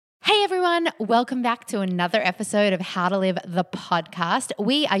everyone. Welcome back to another episode of How to Live the podcast.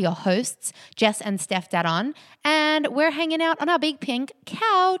 We are your hosts, Jess and Steph Dadon, and we're hanging out on our big pink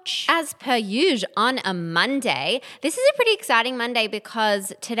couch. As per usual on a Monday. This is a pretty exciting Monday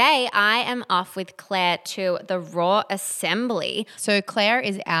because today I am off with Claire to the Raw Assembly. So Claire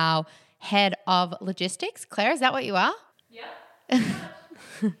is our head of logistics. Claire, is that what you are? Yeah.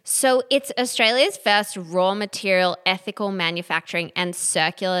 So it's Australia's first raw material ethical manufacturing and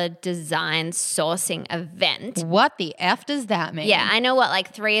circular design sourcing event. What the F does that mean? Yeah, I know what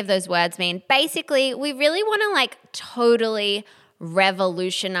like three of those words mean. Basically, we really want to like totally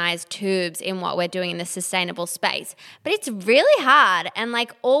revolutionize tubes in what we're doing in the sustainable space. But it's really hard, and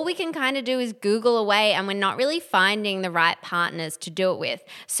like all we can kind of do is Google away, and we're not really finding the right partners to do it with.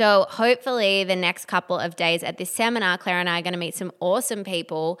 So hopefully the next couple of days at this seminar, Claire and I are going to meet some awesome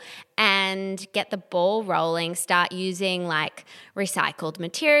people and get the ball rolling, start using like recycled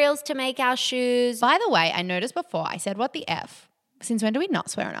materials to make our shoes. By the way, I noticed before I said, what the F? Since when do we not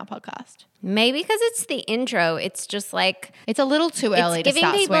swear on our podcast? Maybe because it's the intro. It's just like it's a little too early to start swearing. It's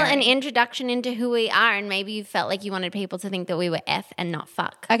giving people an introduction into who we are, and maybe you felt like you wanted people to think that we were F and not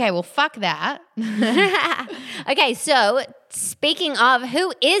fuck. Okay, well, fuck that. Okay, so speaking of,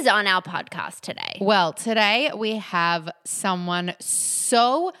 who is on our podcast today? Well, today we have someone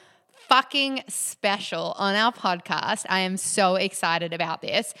so fucking special on our podcast. I am so excited about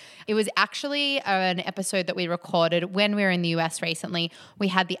this. It was actually an episode that we recorded when we were in the US recently. We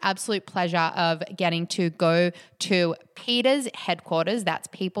had the absolute pleasure of getting to go to PETA's headquarters. That's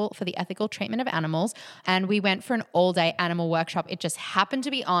People for the Ethical Treatment of Animals. And we went for an all-day animal workshop. It just happened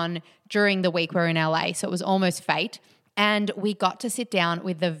to be on during the week we were in LA, so it was almost fate. And we got to sit down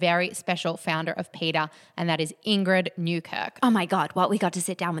with the very special founder of PETA, and that is Ingrid Newkirk. Oh my God, what? We got to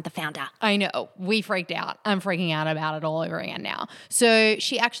sit down with the founder. I know. We freaked out. I'm freaking out about it all over again now. So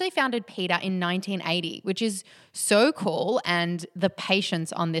she actually founded PETA in 1980, which is so cool. And the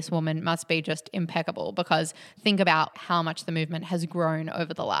patience on this woman must be just impeccable, because think about how much the movement has grown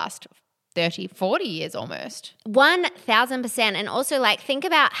over the last 30, 40 years almost. 1,000%. And also like think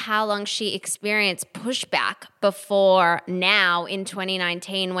about how long she experienced pushback before now in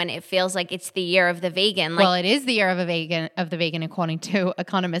 2019 when it feels like it's the year of the vegan. Well, it is the year of the vegan according to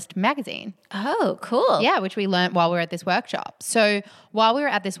Economist magazine. Oh, cool. Yeah, which we learned while we were at this workshop. So while we were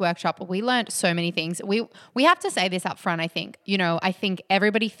at this workshop, we learned so many things. We have to say this up front, I think. You know, I think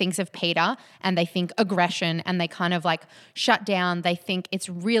everybody thinks of PETA and they think aggression and they kind of like shut down. They think it's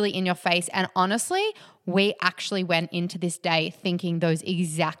really in your face. And honestly, we actually went into this day thinking those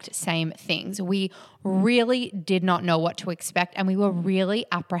exact same things. We really did not know what to expect, and we were really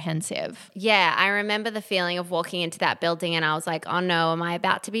apprehensive. Yeah, I remember the feeling of walking into that building and I was like, oh no, am I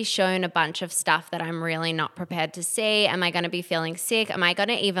about to be shown a bunch of stuff that I'm really not prepared to see? Am I going to be feeling sick? Am I going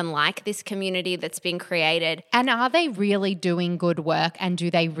to even like this community that's been created? And are they really doing good work, and do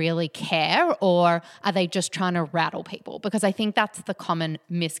they really care, or are they just trying to rattle people? Because I think that's the common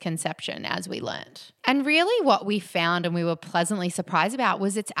misconception as we learned. And really what we found and we were pleasantly surprised about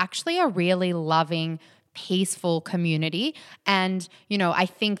was it's actually a really loving, peaceful community. And, you know, I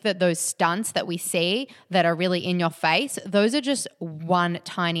think that those stunts that we see that are really in your face, those are just one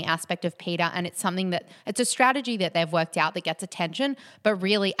tiny aspect of PETA. And it's something that it's a strategy that they've worked out that gets attention. But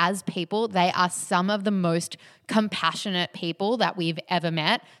really, as people, they are some of the most compassionate people that we've ever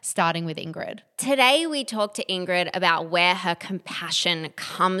met, starting with Ingrid. Today, we talked to Ingrid about where her compassion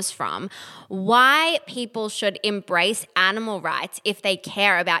comes from, why people should embrace animal rights if they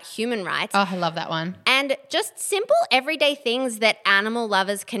care about human rights. Oh, I love that one. And just simple everyday things that animal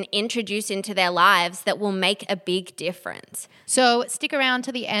lovers can introduce into their lives that will make a big difference. So stick around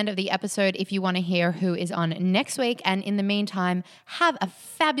to the end of the episode if you want to hear who is on next week. And in the meantime, have a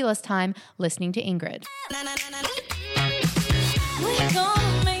fabulous time listening to Ingrid. We're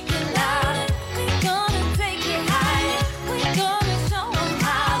gonna make it louder. We're gonna take it higher. We're gonna show them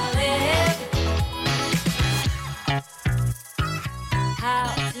how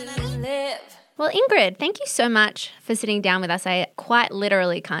to live. Well, Ingrid, thank you so much for sitting down with us. I quite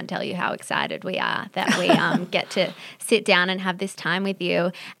literally can't tell you how excited we are that we get to sit down and have this time with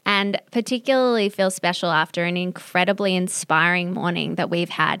you, and particularly feel special after an incredibly inspiring morning that we've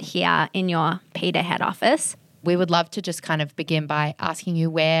had here in your PETA head office. We would love to just kind of begin by asking you,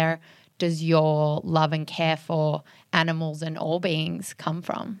 where does your love and care for animals and all beings come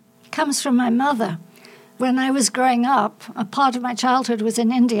from? It comes from my mother. When I was growing up, a part of my childhood was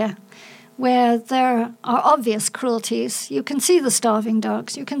in India, where there are obvious cruelties. You can see the starving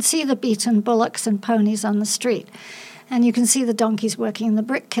dogs, you can see the beaten bullocks and ponies on the street, and you can see the donkeys working in the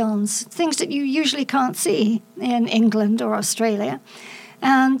brick kilns, things that you usually can't see in England or Australia.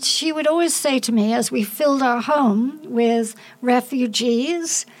 And she would always say to me, as we filled our home with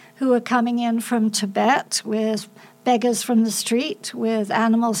refugees who were coming in from Tibet, with beggars from the street, with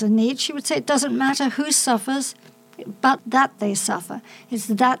animals in need, she would say, it doesn't matter who suffers, but that they suffer. It's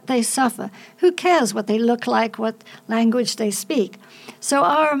that they suffer. Who cares what they look like, what language they speak? So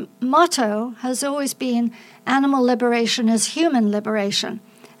our motto has always been animal liberation is human liberation.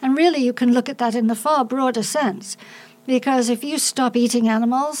 And really you can look at that in the far broader sense. Because if you stop eating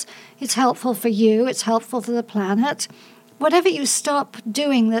animals, it's helpful for you, it's helpful for the planet. Whatever you stop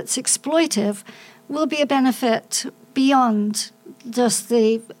doing that's exploitive will be a benefit beyond just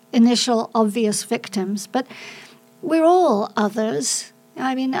the initial obvious victims. But we're all others.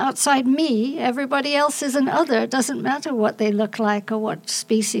 I mean, outside me, everybody else is an other. It doesn't matter what they look like or what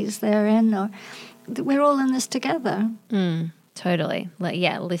species they're in. Or we're all in this together. Totally.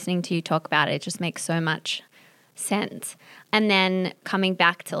 Yeah, listening to you talk about it just makes so much sense. And then coming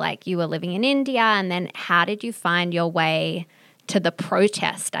back to like you were living in India, and then how did you find your way to the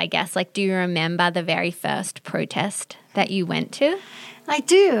protest, I guess? Like, do you remember the very first protest that you went to? I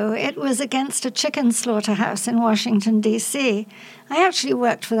do. It was against a chicken slaughterhouse in Washington, D.C. I actually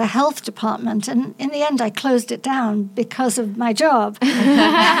worked for the health department, and in the end I closed it down because of my job.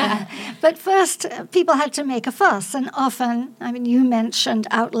 But first, people had to make a fuss, and often, I mean, you mentioned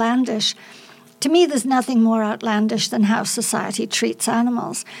outlandish. To me, there's nothing more outlandish than how society treats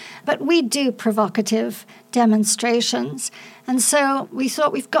animals. But we do provocative demonstrations, and so we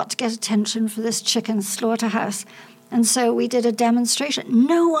thought we've got to get attention for this chicken slaughterhouse. And so we did a demonstration.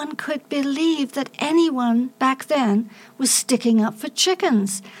 No one could believe that anyone back then was sticking up for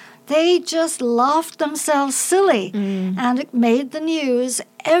chickens. They just laughed themselves silly, and it made the news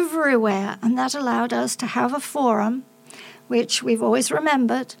everywhere. And that allowed us to have a forum, which we've always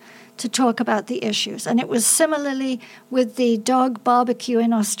remembered, to talk about the issues. And it was similarly with the dog barbecue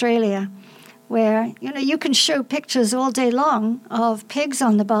in Australia, where, you know, you can show pictures all day long of pigs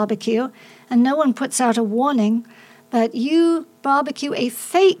on the barbecue, and no one puts out a warning. But you barbecue a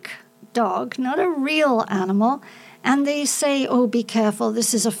fake dog, not a real animal, and they say, oh, be careful,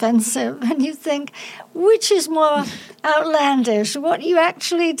 this is offensive. And you think, which is more outlandish, what you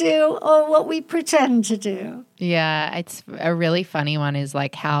actually do or what we pretend to do? Yeah, it's a really funny one is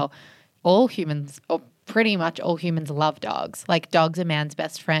like how all humans, or pretty much all humans, love dogs. Like dogs are man's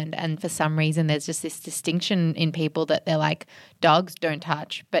best friend. And for some reason, there's just this distinction in people that they're like, dogs don't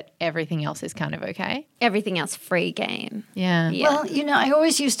touch, but everything else is kind of okay. Everything else free game. Yeah. Well, you know, I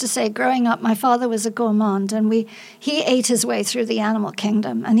always used to say growing up, my father was a gourmand, and he ate his way through the animal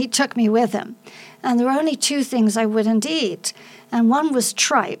kingdom, and he took me with him. And there were only two things I wouldn't eat. And one was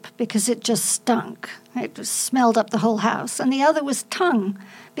tripe, because it just stunk. It just smelled up the whole house. And the other was tongue,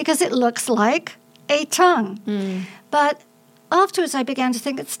 because it looks like a tongue. But afterwards I began to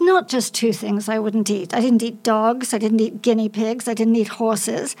think it's not just two things I wouldn't eat. I didn't eat dogs, I didn't eat guinea pigs, I didn't eat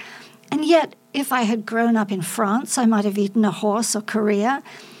horses. And yet, if I had grown up in France, I might have eaten a horse, or Korea.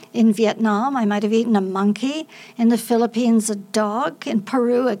 In Vietnam, I might have eaten a monkey. In the Philippines, a dog. In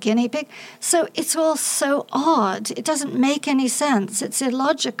Peru, a guinea pig. So it's all so odd. It doesn't make any sense. It's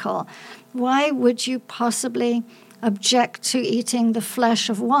illogical. Why would you possibly object to eating the flesh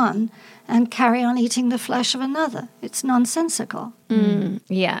of one and carry on eating the flesh of another? It's nonsensical.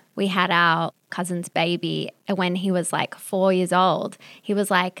 Yeah. We had our cousin's baby when he was like 4 years old. He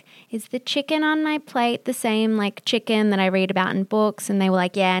was like, is the chicken on my plate the same like chicken that I read about in books? And they were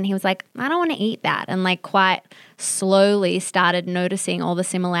like, yeah. And he was like, I don't want to eat that. And like quite slowly started noticing all the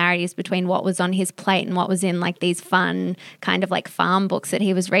similarities between what was on his plate and what was in like these fun kind of like farm books that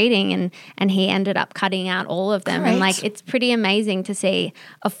he was reading. And he ended up cutting out all of them. Great. And like it's pretty amazing to see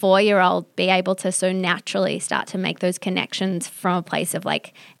a 4-year-old be able to so naturally start to make those connections from a place of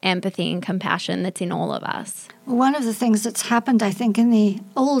like empathy and compassion that's in all of us. One of the things that's happened, I think, in the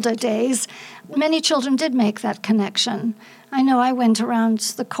older days, many children did make that connection. I know I went around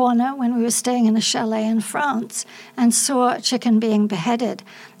the corner when we were staying in a chalet in France and saw a chicken being beheaded.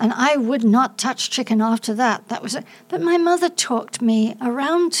 And I would not touch chicken after that. But my mother talked me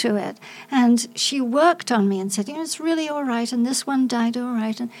around to it. And she worked on me and said, you know, it's really all right. And this one died all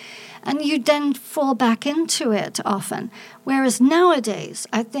right. And you then fall back into it often. Whereas nowadays,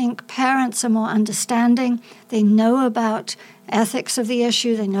 I think parents are more understanding. They know about ethics of the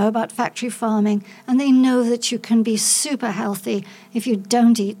issue. They know about factory farming. And they know that you can be super healthy if you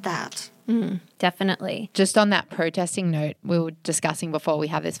don't eat that. Definitely. Just on that protesting note, we were discussing before, we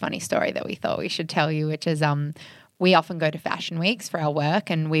have this funny story that we thought we should tell you, which is we often go to fashion weeks for our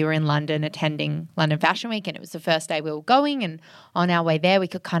work, and we were in London attending London Fashion Week, and it was the first day we were going, and on our way there we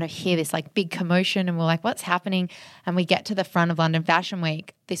could kind of hear this like big commotion, and we're like, what's happening? And we get to the front of London Fashion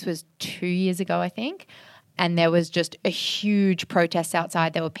Week. This was 2 years ago, I think. And there was just a huge protest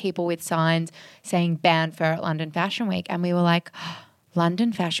outside. There were people with signs saying ban fur at London Fashion Week. And we were like,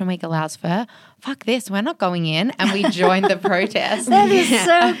 London Fashion Week allows fur? Fuck this, we're not going in. And we joined the protest. That is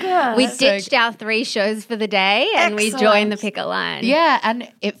so good. We ditched our 3 shows for the day and we Excellent. joined the picket line. Yeah,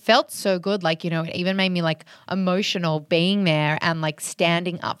 and it felt so good. Like, you know, it even made me like emotional being there and like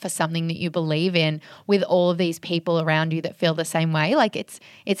standing up for something that you believe in with all of these people around you that feel the same way. Like it's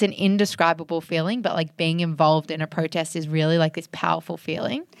an indescribable feeling, but like being involved in a protest is really like this powerful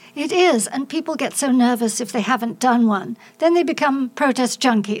feeling. It is, and people get so nervous if they haven't done one. Then they become protest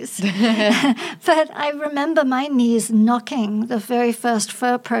junkies. But I remember my knees knocking the very first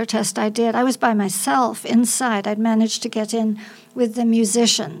fur protest I did. I was by myself inside. I'd managed to get in with the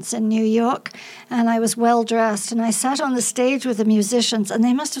musicians in New York, and I was well dressed, and I sat on the stage with the musicians, and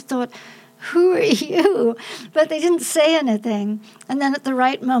they must have thought, who are you? But they didn't say anything. And then at the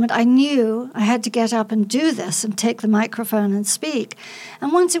right moment, I knew I had to get up and do this and take the microphone and speak.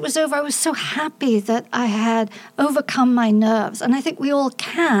 And once it was over, I was so happy that I had overcome my nerves. And I think we all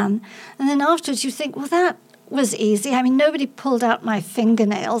can. And then afterwards, you think, well, that was easy. I mean, nobody pulled out my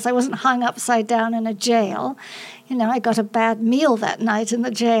fingernails. I wasn't hung upside down in a jail. You know, I got a bad meal that night in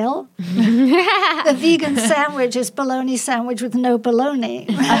the jail. The vegan sandwich is bologna sandwich with no bologna.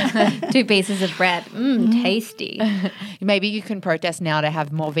 2 pieces of bread. Tasty. Maybe you can protest now to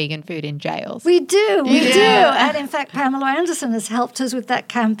have more vegan food in jails. We do. And in fact, Pamela Anderson has helped us with that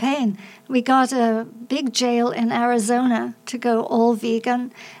campaign. We got a big jail in Arizona to go all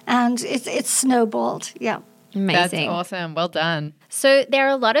vegan, and it's snowballed. Yeah. Amazing. That's awesome. Well done. So there are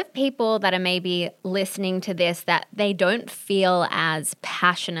a lot of people that are maybe listening to this that they don't feel as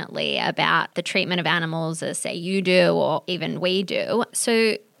passionately about the treatment of animals as, say, you do or even we do.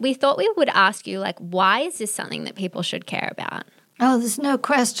 So we thought we would ask you, like, why is this something that people should care about? Oh, there's no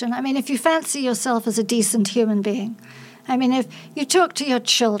question. I mean, if you fancy yourself as a decent human being, I mean, if you talk to your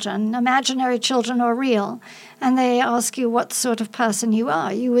children, imaginary children or real, and they ask you what sort of person you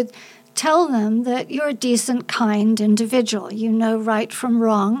are, you would tell them that you're a decent, kind individual. You know right from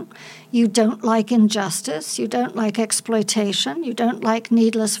wrong. You don't like injustice. You don't like exploitation. You don't like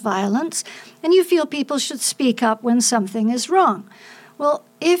needless violence. And you feel people should speak up when something is wrong. Well,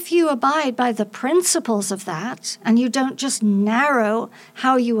 if you abide by the principles of that and you don't just narrow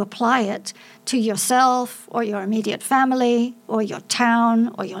how you apply it to yourself or your immediate family or your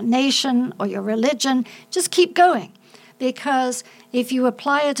town or your nation or your religion, just keep going. Because if you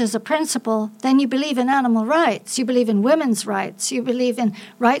apply it as a principle, then you believe in animal rights, you believe in women's rights, you believe in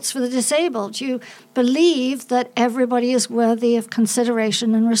rights for the disabled, you believe that everybody is worthy of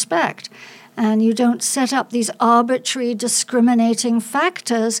consideration and respect. And you don't set up these arbitrary discriminating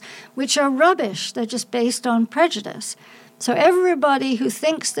factors which are rubbish. They're just based on prejudice. So everybody who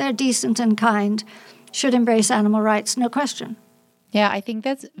thinks they're decent and kind should embrace animal rights, no question. Yeah, I think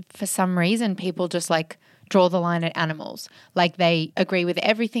that's for some reason people just like draw the line at animals. Like they agree with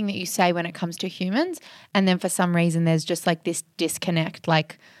everything that you say when it comes to humans. And then for some reason there's just like this disconnect,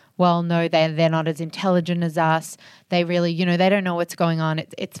 like, well, no, they're not as intelligent as us. They really, you know, they don't know what's going on.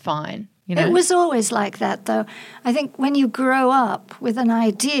 It's fine. You know? It was always like that, though. I think when you grow up with an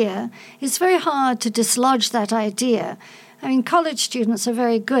idea, it's very hard to dislodge that idea. I mean, college students are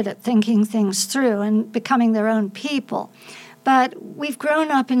very good at thinking things through and becoming their own people. But we've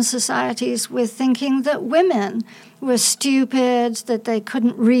grown up in societies with thinking that women were stupid, that they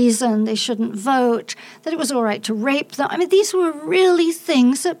couldn't reason, they shouldn't vote, that it was all right to rape them. I mean, these were really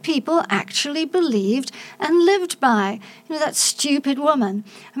things that people actually believed and lived by. You know, that stupid woman.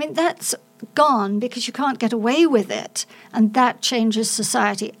 I mean, that's gone because you can't get away with it. And that changes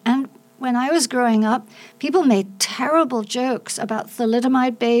society. And when I was growing up, people made terrible jokes about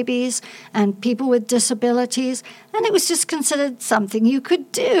thalidomide babies and people with disabilities, and it was just considered something you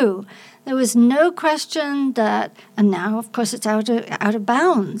could do. There was no question that, and now, of course, it's out of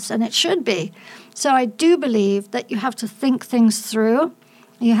bounds, and it should be. So I do believe that you have to think things through.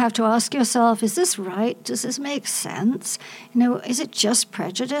 You have to ask yourself, is this right? Does this make sense? You know, is it just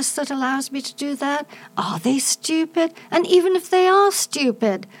prejudice that allows me to do that? Are they stupid? And even if they are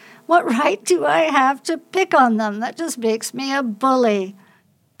stupid, what right do I have to pick on them? That just makes me a bully.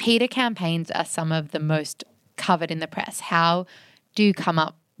 PETA campaigns are some of the most covered in the press. How do you come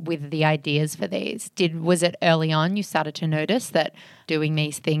up with the ideas for these? Was it early on you started to notice that doing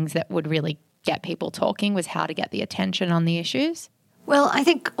these things that would really get people talking was how to get the attention on the issues? Well, I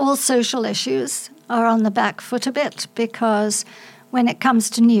think all social issues are on the back foot a bit because when it comes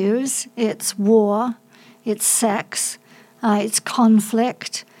to news, it's war, it's sex, it's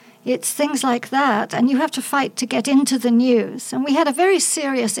conflict, it's things like that. And you have to fight to get into the news. And we had a very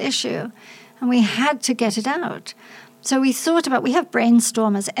serious issue, and we had to get it out. So we thought about, we have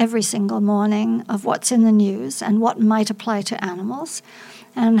brainstormers every single morning of what's in the news and what might apply to animals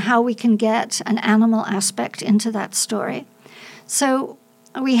and how we can get an animal aspect into that story. So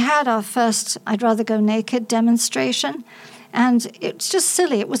we had our first I'd Rather Go Naked demonstration, and it's just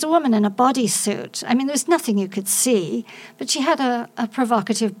silly. It was a woman in a bodysuit. I mean, there was nothing you could see, but she had a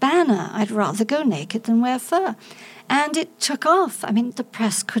provocative banner, I'd rather go naked than wear fur. And it took off. I mean, the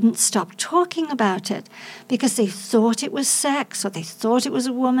press couldn't stop talking about it because they thought it was sex or they thought it was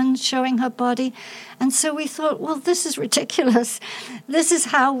a woman showing her body. And so we thought, well, this is ridiculous. This is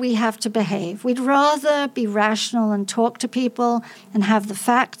how we have to behave. We'd rather be rational and talk to people and have the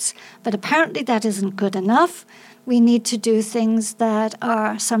facts, but apparently that isn't good enough. We need to do things that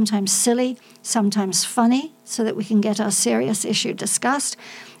are sometimes silly, sometimes funny, so that we can get our serious issue discussed.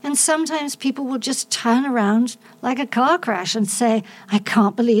 And sometimes people will just turn around like a car crash and say, I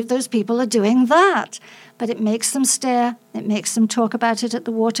can't believe those people are doing that. But it makes them stare, it makes them talk about it at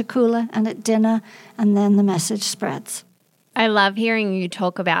the water cooler and at dinner, and then the message spreads. I love hearing you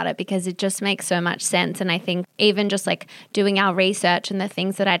talk about it because it just makes so much sense. And I think even just like doing our research and the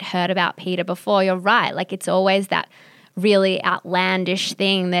things that I'd heard about PETA before, you're right. Like it's always that really outlandish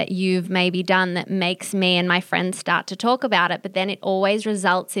thing that you've maybe done that makes me and my friends start to talk about it. But then it always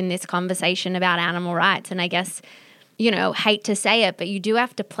results in this conversation about animal rights. And I guess, you know, hate to say it, but you do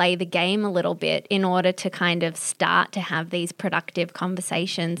have to play the game a little bit in order to kind of start to have these productive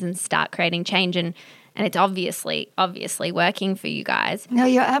conversations and start creating change. And it's obviously working for you guys. No,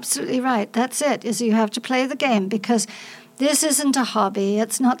 you're absolutely right. That's it, is you have to play the game because this isn't a hobby.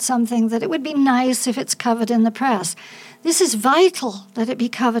 It's not something that it would be nice if it's covered in the press. This is vital that it be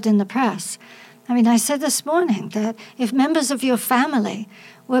covered in the press. I mean, I said this morning that if members of your family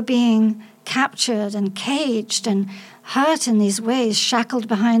were being captured and caged and hurt in these ways, shackled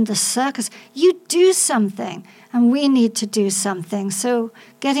behind the circus, you do something, and we need to do something. So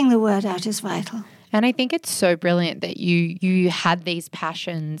getting the word out is vital. And I think it's so brilliant that you had these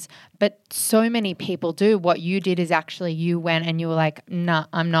passions, but so many people do. What you did is actually you went and you were like, nah,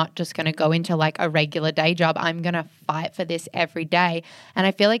 I'm not just going to go into like a regular day job. I'm going to fight for this every day. And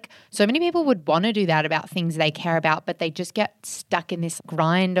I feel like so many people would want to do that about things they care about, but they just get stuck in this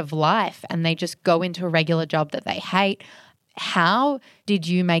grind of life and they just go into a regular job that they hate. How did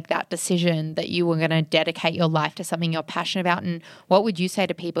you make that decision that you were going to dedicate your life to something you're passionate about? And what would you say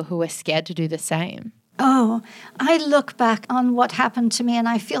to people who are scared to do the same? Oh, I look back on what happened to me and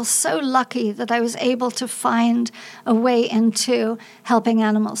I feel so lucky that I was able to find a way into helping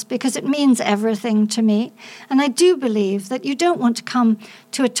animals because it means everything to me. And I do believe that you don't want to come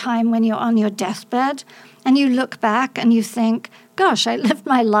to a time when you're on your deathbed and you look back and you think, gosh, I lived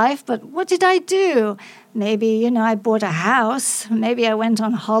my life, but what did I do? Maybe, I bought a house. Maybe I went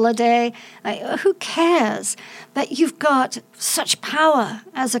on holiday. Who cares? But you've got such power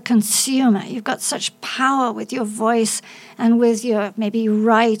as a consumer. You've got such power with your voice and with maybe you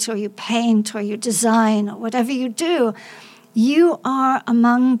write or you paint or you design or whatever you do. You are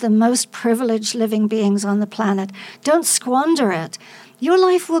among the most privileged living beings on the planet. Don't squander it. Your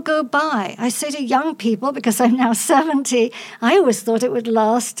life will go by. I say to young people, because I'm now 70, I always thought it would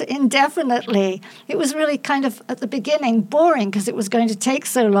last indefinitely. It was really kind of, at the beginning, boring because it was going to take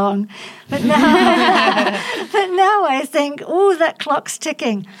so long. But now, I think, oh, that clock's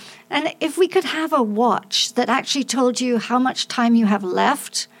ticking. And if we could have a watch that actually told you how much time you have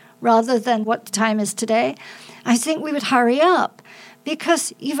left rather than what the time is today, I think we would hurry up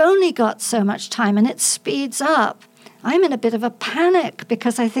because you've only got so much time and it speeds up. I'm in a bit of a panic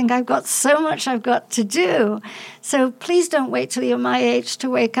because I think I've got so much I've got to do. So please don't wait till you're my age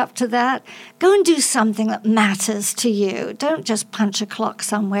to wake up to that. Go and do something that matters to you. Don't just punch a clock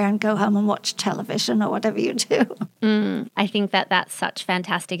somewhere and go home and watch television or whatever you do. I think that's such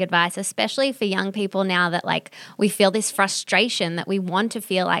fantastic advice, especially for young people now that we feel this frustration that we want to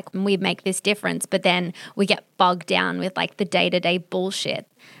feel like we make this difference, but then we get bogged down with the day-to-day bullshit.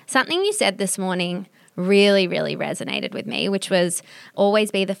 Something you said this morning really, really resonated with me, which was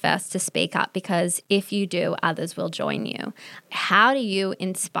always be the first to speak up because if you do, others will join you. How do you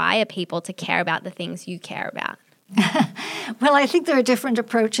inspire people to care about the things you care about? Well, I think there are different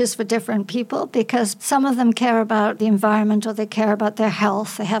approaches for different people because some of them care about the environment or they care about their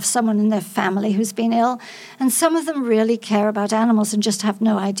health. They have someone in their family who's been ill. And some of them really care about animals and just have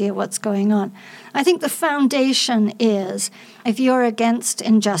no idea what's going on. I think the foundation is if you're against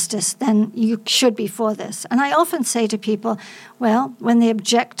injustice, then you should be for this. And I often say to people, well, when they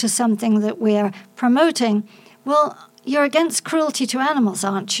object to something that we're promoting, well, you're against cruelty to animals,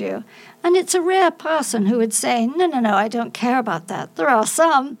 aren't you? And it's a rare person who would say, no, I don't care about that. There are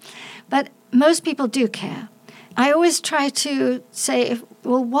some, but most people do care. I always try to say,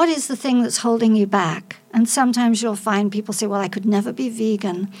 well, what is the thing that's holding you back? And sometimes you'll find people say, well, I could never be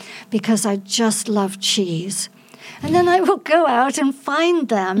vegan because I just love cheese. And then I will go out and find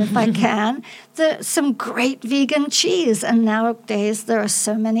them, if I can, some great vegan cheese. And nowadays there are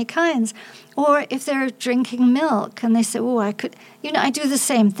so many kinds. Or if they're drinking milk and they say, oh, I could, I do the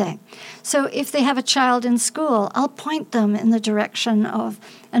same thing. So if they have a child in school, I'll point them in the direction of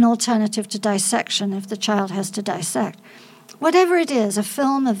an alternative to dissection if the child has to dissect. Whatever it is, a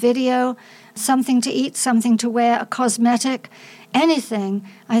film, a video, something to eat, something to wear, a cosmetic, anything,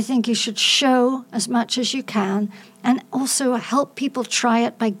 I think you should show as much as you can and also help people try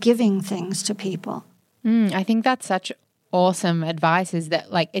it by giving things to people. I think that's such awesome advice is that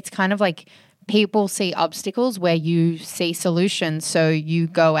it's kind of like people see obstacles where you see solutions. So you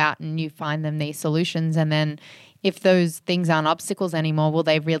go out and you find them these solutions. And then if those things aren't obstacles anymore, well,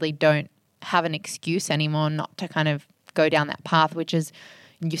 they really don't have an excuse anymore not to kind of go down that path, which is,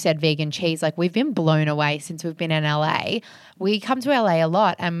 you said vegan cheese. We've been blown away since we've been in LA. We come to LA a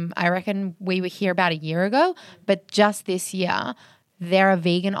lot. I reckon we were here about a year ago, but just this year, there are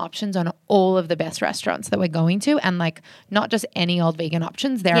vegan options on all of the best restaurants that we're going to, and not just any old vegan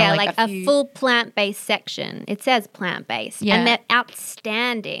options. There are a full plant-based section. It says plant-based, and they're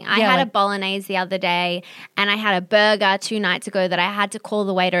outstanding. I had a bolognese the other day, and I had a burger 2 nights ago that I had to call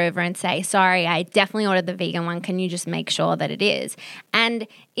the waiter over and say, sorry, I definitely ordered the vegan one. Can you just make sure that it is? And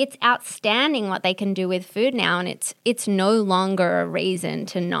it's outstanding what they can do with food now, and it's no longer a reason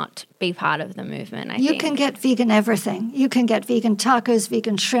to not be part of the movement, I think. You can get vegan everything. You can get vegan tacos,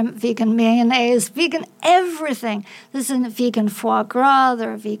 vegan shrimp, vegan mayonnaise, vegan everything. There's a vegan foie gras,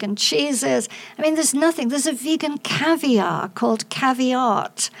 there are vegan cheeses. There's nothing. There's a vegan caviar called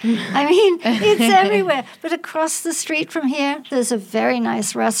Caviart. It's everywhere. But across the street from here, there's a very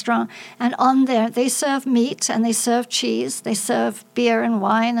nice restaurant, and on there they serve meat and they serve cheese, they serve beer and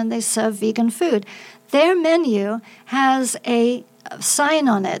wine, and they serve vegan food. Their menu has a sign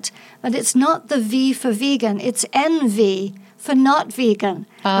on it, but it's not the V for vegan, it's NV for not vegan.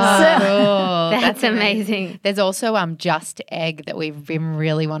 That's amazing. There's also Just Egg that we've been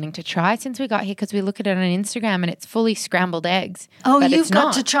really wanting to try since we got here because we look at it on Instagram and it's fully scrambled eggs. Oh, but you've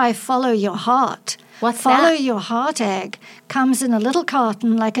got to try Follow Your Heart. What's Follow that? Your Heart egg comes in a little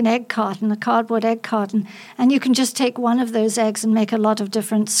carton, like an egg carton, a cardboard egg carton, and you can just take one of those eggs and make a lot of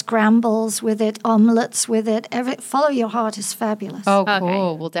different scrambles with it, omelets with it. Follow Your Heart is fabulous. Oh, cool.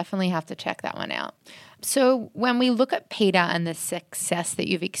 Okay. We'll definitely have to check that one out. So when we look at PETA and the success that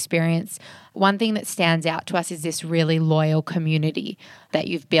you've experienced, one thing that stands out to us is this really loyal community that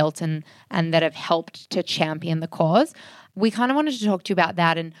you've built and that have helped to champion the cause. We kind of wanted to talk to you about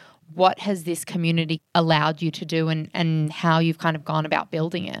that and what has this community allowed you to do and how you've kind of gone about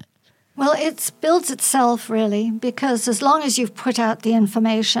building it. Well, it builds itself, really, because as long as you've put out the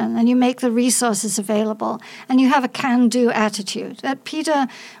information and you make the resources available and you have a can-do attitude. At PETA,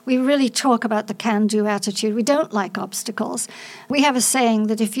 we really talk about the can-do attitude. We don't like obstacles. We have a saying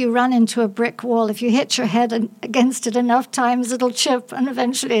that if you run into a brick wall, if you hit your head against it enough times, it'll chip and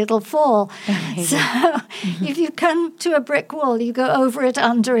eventually it'll fall. So if you come to a brick wall, you go over it,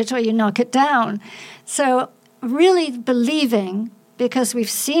 under it, or you knock it down. So really believing, because we've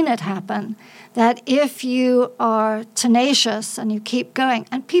seen it happen, that if you are tenacious and you keep going,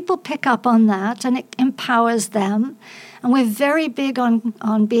 and people pick up on that and it empowers them, and we're very big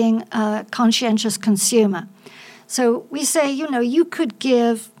on being a conscientious consumer. So we say, you could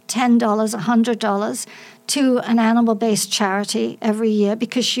give $10, $100 to an animal-based charity every year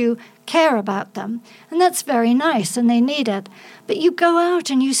because you care about them. And that's very nice, and they need it. But you go out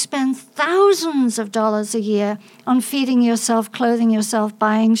and you spend thousands of dollars a year on feeding yourself, clothing yourself,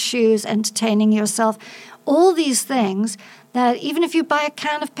 buying shoes, entertaining yourself, all these things that even if you buy a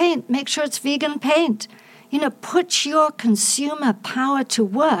can of paint, make sure it's vegan paint. Put your consumer power to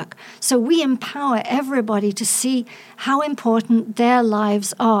work. So we empower everybody to see how important their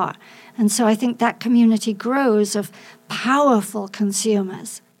lives are. And so I think that community grows of powerful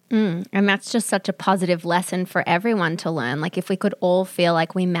consumers. And that's just such a positive lesson for everyone to learn. Like if we could all feel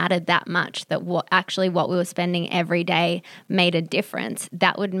like we mattered that much, that what we were spending every day made a difference,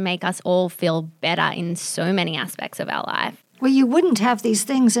 that would make us all feel better in so many aspects of our life. Well, you wouldn't have these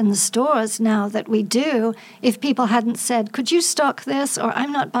things in the stores now that we do if people hadn't said, could you stock this? Or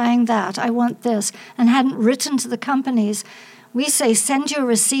I'm not buying that, I want this, and hadn't written to the companies. We say, send your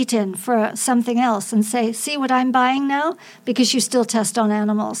receipt in for something else and say, see what I'm buying now? Because you still test on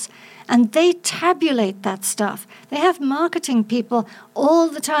animals. And they tabulate that stuff. They have marketing people all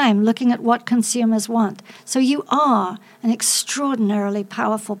the time looking at what consumers want. So you are an extraordinarily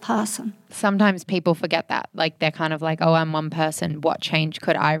powerful person. Sometimes people forget that. Like they're kind of like, oh, I'm one person. What change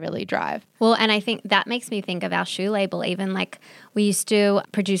could I really drive? Well, and I think that makes me think of our shoe label. Even like we used to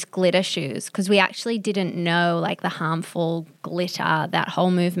produce glitter shoes because we actually didn't know like the harmful glitter, that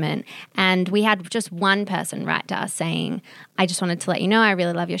whole movement. And we had just one person write to us saying, I just wanted to let you know I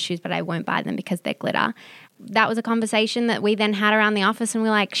really love your shoes, but I won't buy them because they're glitter. That was a conversation that we then had around the office, and we're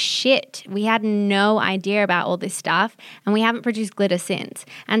like, shit, we had no idea about all this stuff, and we haven't produced glitter since.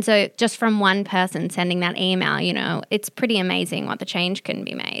 And so just from one person sending that email, you know, it's pretty amazing what the change can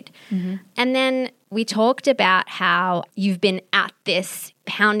be made. Mm-hmm. And then we talked about how you've been at this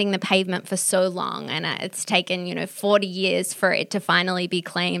pounding the pavement for so long, and it's taken, 40 years for it to finally be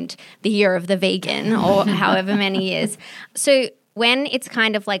claimed the year of the vegan or however many years. So when it's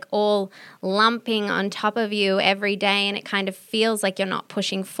kind of like all lumping on top of you every day and it kind of feels like you're not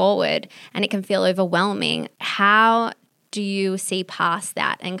pushing forward and it can feel overwhelming, how do you see past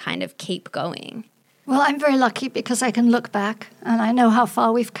that and kind of keep going? Well, I'm very lucky because I can look back and I know how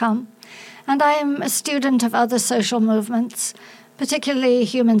far we've come. And I am a student of other social movements, particularly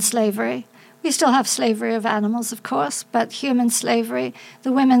human slavery. We still have slavery of animals, of course, but human slavery,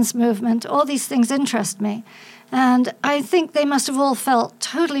 the women's movement, all these things interest me. And I think they must have all felt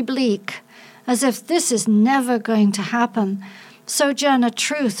totally bleak, as if this is never going to happen. Sojourner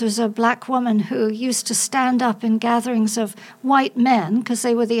Truth was a black woman who used to stand up in gatherings of white men, because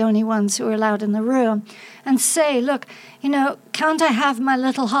they were the only ones who were allowed in the room, and say, look, can't I have my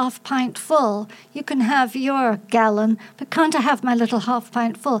little half pint full? You can have your gallon, but can't I have my little half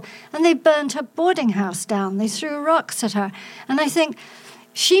pint full? And they burned her boarding house down. They threw rocks at her. And I think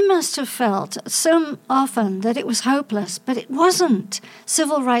she must have felt so often that it was hopeless, but it wasn't.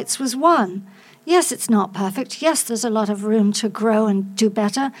 Civil rights was won. Yes, it's not perfect. Yes, there's a lot of room to grow and do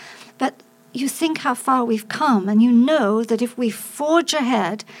better. But you think how far we've come, and you know that if we forge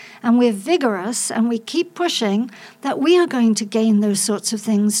ahead and we're vigorous and we keep pushing, that we are going to gain those sorts of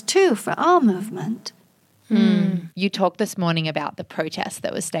things too for our movement. You talked this morning about the protest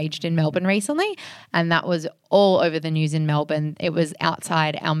that was staged in Melbourne recently, and that was all over the news in Melbourne. It was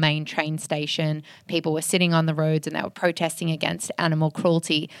outside our main train station. People were sitting on the roads and they were protesting against animal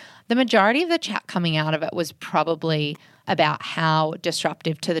cruelty. The majority of the chat coming out of it was probably about how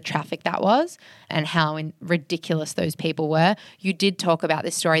disruptive to the traffic that was and how ridiculous those people were. You did talk about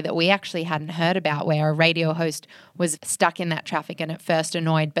this story that we actually hadn't heard about, where a radio host was stuck in that traffic and at first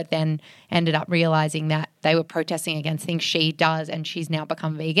annoyed, but then ended up realizing that they were protesting against things she does, and she's now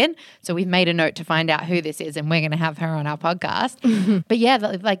become vegan. So we've made a note to find out who this is, and we're going to have her on our podcast. But yeah,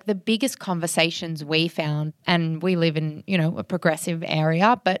 the biggest conversations we found, and we live in, a progressive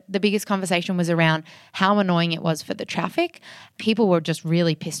area, but the biggest conversation was around how annoying it was for the traffic. People were just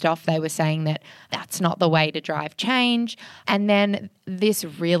really pissed off. They were saying that that's not the way to drive change. And then this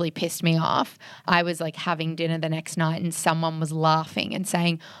really pissed me off. I was having dinner the next night and someone was laughing and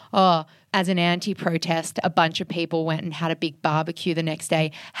saying, oh, as an anti-protest, a bunch of people went and had a big barbecue the next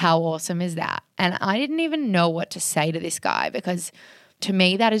day. How awesome is that? And I didn't even know what to say to this guy, because to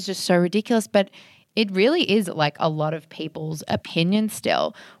me that is just so ridiculous. But it really is a lot of people's opinion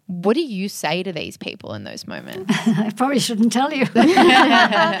still. What do you say to these people in those moments? I probably shouldn't tell you.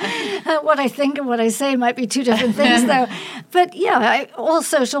 What I think and what I say might be two different things, though. But yeah, all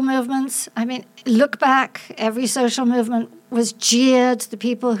social movements, look back, every social movement was jeered. The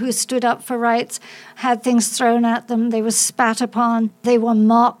people who stood up for rights had things thrown at them. They were spat upon. They were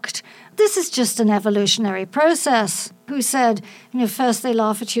mocked. This is just an evolutionary process. Who said, first they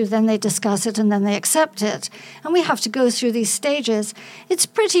laugh at you, then they discuss it, and then they accept it. And we have to go through these stages. It's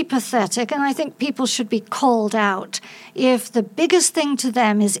pretty pathetic, and I think people should be called out if the biggest thing to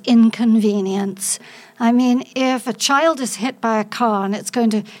them is inconvenience. If a child is hit by a car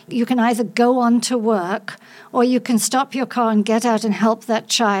and you can either go on to work or you can stop your car and get out and help that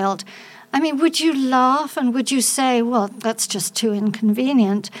child. Would you laugh and would you say, well, that's just too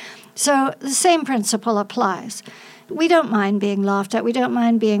inconvenient? So the same principle applies. We don't mind being laughed at. We don't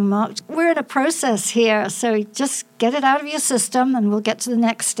mind being mocked. We're in a process here, so just get it out of your system and we'll get to the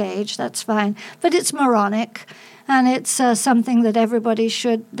next stage. That's fine. But it's moronic, and it's something that everybody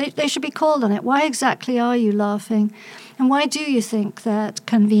they should be called on it. Why exactly are you laughing? And why do you think that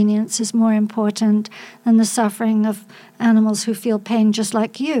convenience is more important than the suffering of animals who feel pain just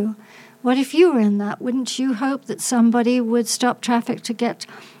like you? What if you were in that? Wouldn't you hope that somebody would stop traffic to get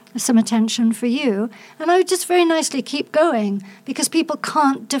some attention for you? And I would just very nicely keep going, because people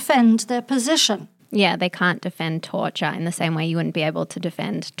can't defend their position. Yeah, they can't defend torture in the same way you wouldn't be able to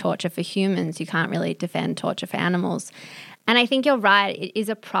defend torture for humans. You can't really defend torture for animals. And I think you're right. It is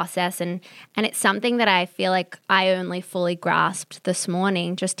a process, and it's something that I feel like I only fully grasped this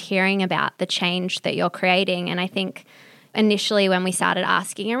morning, just hearing about the change that you're creating. And I think initially when we started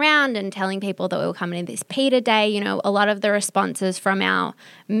asking around and telling people that we were coming to this PETA Day, you know, a lot of the responses from our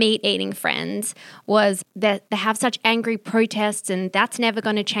meat-eating friends was that they have such angry protests and that's never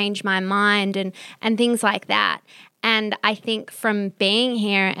going to change my mind and things like that. And I think from being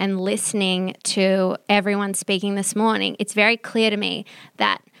here and listening to everyone speaking this morning, it's very clear to me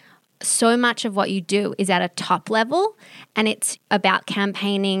that so much of what you do is at a top level, and it's about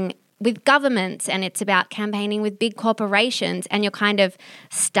campaigning with governments, and it's about campaigning with big corporations, and you're kind of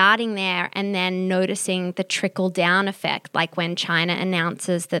starting there and then noticing the trickle-down effect, like when China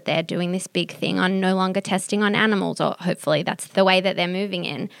announces that they're doing this big thing on no longer testing on animals, or hopefully that's the way that they're moving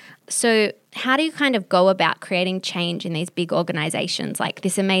in. So how do you kind of go about creating change in these big organizations, like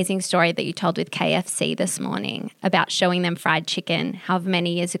this amazing story that you told with KFC this morning about showing them fried chicken however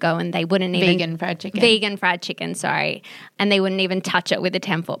many years ago, and they wouldn't even... Vegan fried chicken, sorry. And they wouldn't even touch it with a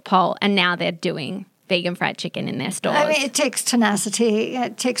 10-foot pole, and now they're doing vegan fried chicken in their stores. I mean, it takes tenacity,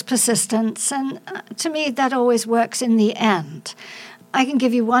 it takes persistence, and to me that always works in the end. I can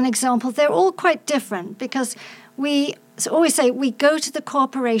give you one example. They're all quite different, because we always say we go to the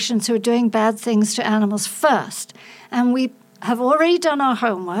corporations who are doing bad things to animals first, and we have already done our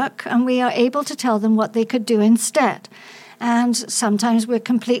homework, and we are able to tell them what they could do instead. And sometimes we're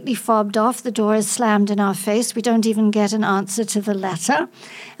completely fobbed off. The door is slammed in our face. We don't even get an answer to the letter.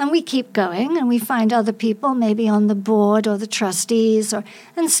 And we keep going, and we find other people, maybe on the board or the trustees,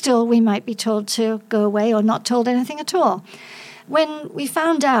 and still we might be told to go away or not told anything at all. When we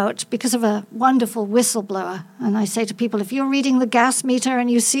found out, because of a wonderful whistleblower, and I say to people, if you're reading the gas meter and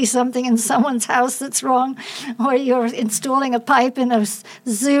you see something in someone's house that's wrong, or you're installing a pipe in a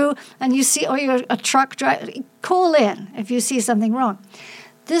zoo and you see, or you're a truck driver, call in if you see something wrong.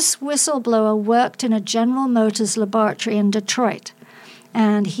 This whistleblower worked in a General Motors laboratory in Detroit,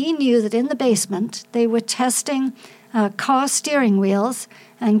 and he knew that in the basement they were testing car steering wheels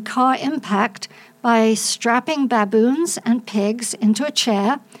and car impact by strapping baboons and pigs into a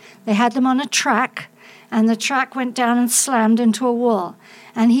chair. They had them on a track, and the track went down and slammed into a wall.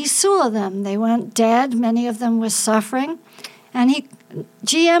 And he saw them. They weren't dead. Many of them were suffering. And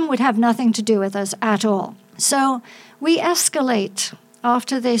GM would have nothing to do with us at all. So we escalate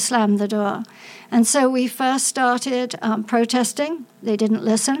after they slammed the door. And so we first started protesting. They didn't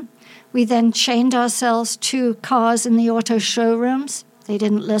listen. We then chained ourselves to cars in the auto showrooms. They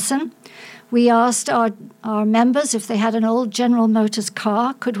didn't listen. We asked our members if they had an old General Motors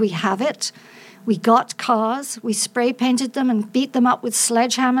car, could we have it? We got cars. We spray painted them and beat them up with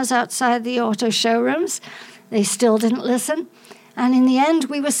sledgehammers outside the auto showrooms. They still didn't listen. And in the end,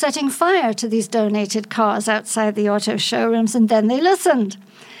 we were setting fire to these donated cars outside the auto showrooms, and then they listened.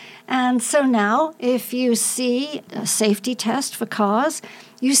 And so now, if you see a safety test for cars,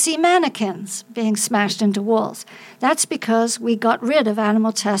 you see mannequins being smashed into walls. That's because we got rid of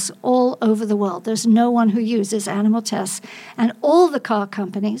animal tests all over the world. There's no one who uses animal tests. And all the car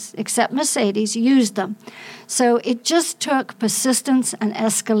companies, except Mercedes, used them. So it just took persistence and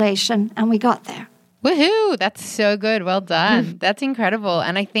escalation, and we got there. Woohoo! That's so good. Well done. That's incredible.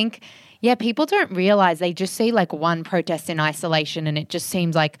 And I think, yeah, people don't realize, they just see like one protest in isolation and it just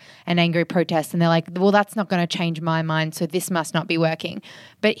seems like an angry protest, and they're like, well, that's not going to change my mind, so this must not be working.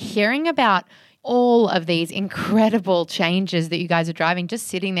 But hearing about all of these incredible changes that you guys are driving, just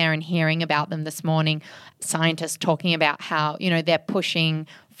sitting there and hearing about them this morning, scientists talking about how, you know, they're pushing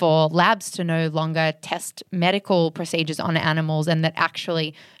for labs to no longer test medical procedures on animals, and that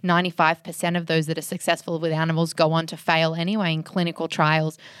actually 95% of those that are successful with animals go on to fail anyway in clinical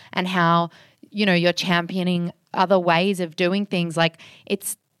trials, and how, you know, you're championing other ways of doing things. Like,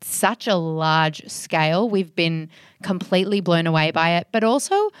 it's such a large scale. We've been completely blown away by it, but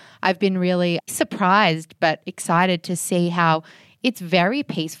also I've been really surprised but excited to see how it's very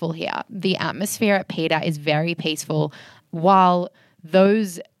peaceful here. The atmosphere at PETA is very peaceful, while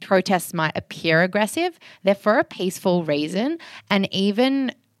those protests might appear aggressive, they're for a peaceful reason. And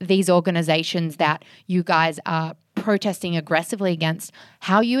even these organizations that you guys are protesting aggressively against,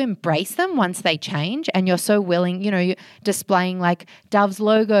 how you embrace them once they change, and you're so willing, you're displaying like Dove's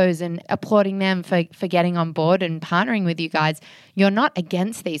logos and applauding them for getting on board and partnering with you guys. You're not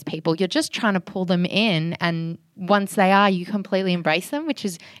against these people. You're just trying to pull them in, and once they are, you completely embrace them,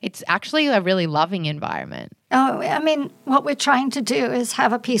 it's actually a really loving environment. Oh, I mean, what we're trying to do is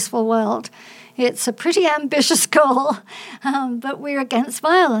have a peaceful world. It's a pretty ambitious goal, but we're against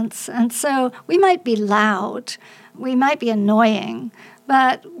violence. And so we might be loud, we might be annoying,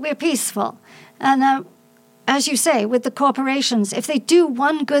 but we're peaceful. And as you say, with the corporations, if they do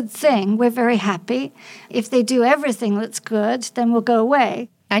one good thing, we're very happy. If they do everything that's good, then we'll go away.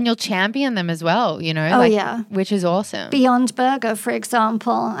 And you'll champion them as well, yeah. Which is awesome. Beyond Burger, for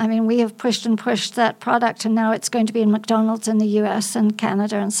example, I mean, we have pushed that product, and now it's going to be in McDonald's in the US and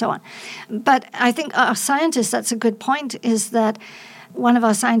Canada and so on. But I think our scientists, that's a good point, is that one of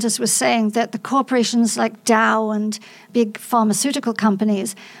our scientists was saying that the corporations like Dow and big pharmaceutical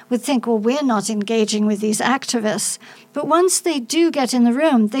companies would think, well, we're not engaging with these activists. But once they do get in the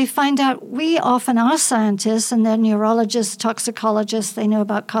room, they find out we often are scientists, and they're neurologists, toxicologists, they know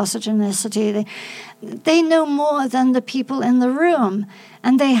about carcinogenicity. They know more than the people in the room,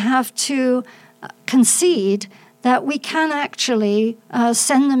 and they have to concede that we can actually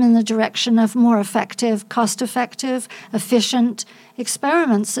send them in the direction of more effective, cost-effective, efficient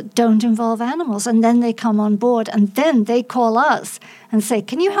experiments that don't involve animals. And then they come on board, and then they call us and say,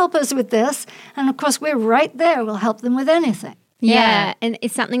 can you help us with this? And of course, we're right there. We'll help them with anything. Yeah. And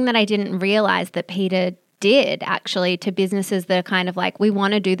it's something that I didn't realize that Peter did actually to businesses that are kind of like, we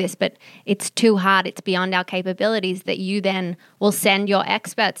want to do this, but it's too hard, it's beyond our capabilities, that you then will send your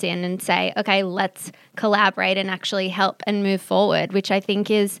experts in and say, okay, let's collaborate and actually help and move forward, which I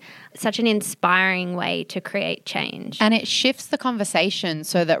think is such an inspiring way to create change. And it shifts the conversation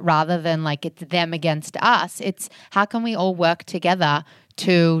so that rather than like it's them against us, it's how can we all work together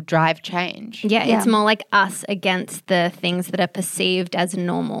to drive change? Yeah, it's more like us against the things that are perceived as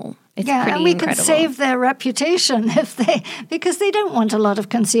normal. It's pretty and we incredible. can save their reputation because they don't want a lot of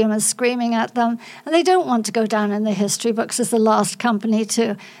consumers screaming at them, and they don't want to go down in the history books as the last company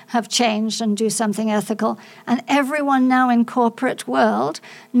to have changed and do something ethical. And everyone now in corporate world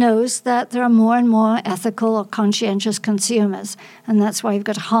knows that there are more and more ethical or conscientious consumers, and that's why you've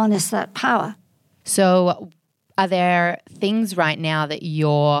got to harness that power. So are there things right now that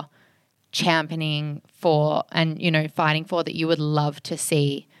you're championing for and, fighting for that you would love to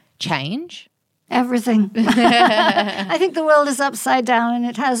see change? Everything. I think the world is upside down, and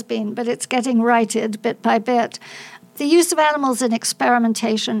it has been, but it's getting righted bit by bit. The use of animals in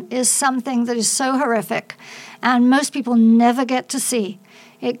experimentation is something that is so horrific, and most people never get to see.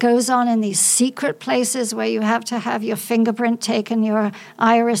 It goes on in these secret places where you have to have your fingerprint taken, your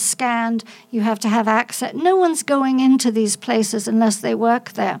iris scanned, you have to have access. No one's going into these places unless they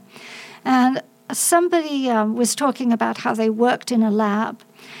work there. And somebody was talking about how they worked in a lab,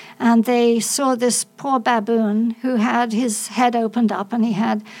 and they saw this poor baboon who had his head opened up, and he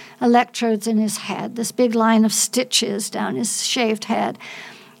had electrodes in his head, this big line of stitches down his shaved head.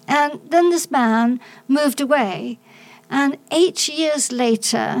 And then this man moved away, and 8 years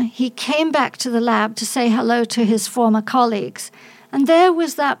later, he came back to the lab to say hello to his former colleagues. And there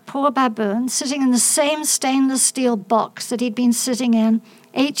was that poor baboon sitting in the same stainless steel box that he'd been sitting in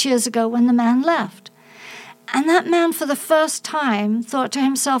 8 years ago when the man left. And that man, for the first time, thought to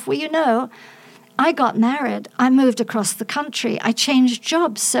himself, well, I got married. I moved across the country. I changed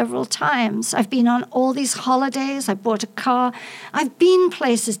jobs several times. I've been on all these holidays. I bought a car. I've been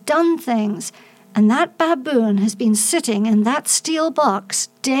places, done things. And that baboon has been sitting in that steel box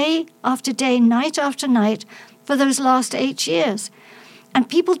day after day, night after night for those last 8 years. And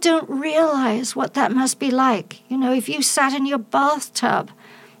people don't realize what that must be like. If you sat in your bathtub,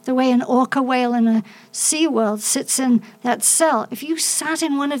 the way an orca whale in a SeaWorld sits in that cell, if you sat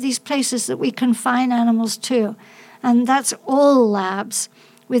in one of these places that we confine animals to, and that's all labs,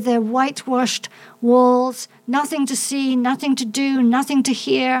 with their whitewashed walls, nothing to see, nothing to do, nothing to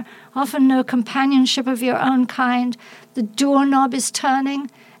hear, often no companionship of your own kind, the doorknob is turning,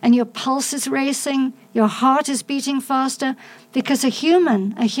 and your pulse is racing, your heart is beating faster, because a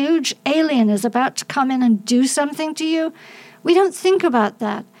human, a huge alien, is about to come in and do something to you. We don't think about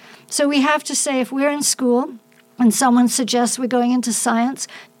that. So we have to say, if we're in school and someone suggests we're going into science,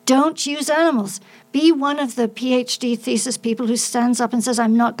 don't use animals, Be one of the PhD thesis people who stands up and says,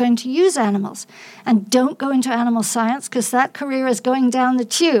 I'm not going to use animals. And don't go into animal science because that career is going down the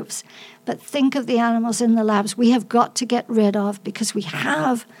tubes. But think of the animals in the labs we have got to get rid of because we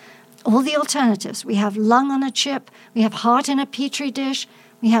have all the alternatives. We have lung on a chip. We have heart in a petri dish.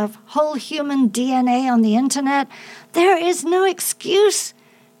 We have whole human DNA on the internet. There is no excuse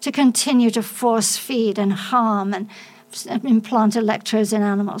to continue to force feed and harm and implant electrodes in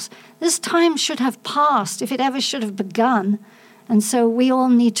animals. This time should have passed, if it ever should have begun. And so we all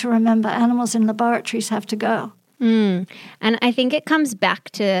need to remember animals in laboratories have to go. And I think it comes back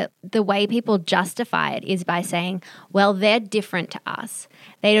to the way people justify it is by saying, well, they're different to us.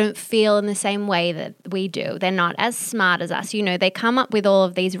 They don't feel in the same way that we do. They're not as smart as us. You know, they come up with all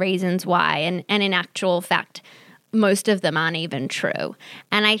of these reasons why. And in actual fact, most of them aren't even true.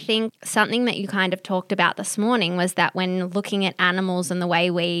 And I think something that you kind of talked about this morning was that when looking at animals and the way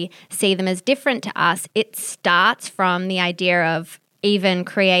we see them as different to us, it starts from the idea of even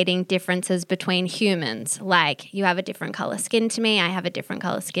creating differences between humans. Like, you have a different color skin to me, I have a different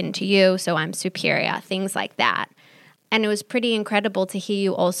color skin to you, so I'm superior, things like that. And it was pretty incredible to hear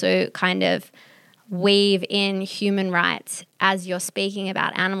you also kind of weave in human rights as you're speaking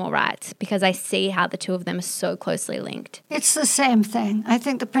about animal rights, because I see how the two of them are so closely linked. It's the same thing. I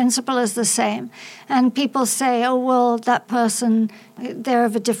think the principle is the same. And people say, oh, well, that person, they're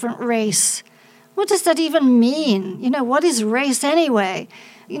of a different race. What does that even mean? You know, what is race anyway?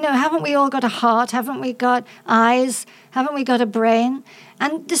 You know, haven't we all got a heart? Haven't we got eyes? Haven't we got a brain?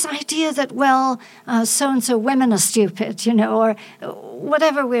 And this idea that, well, so-and-so women are stupid, you know, or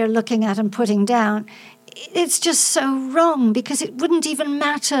whatever we're looking at and putting down, it's just so wrong because it wouldn't even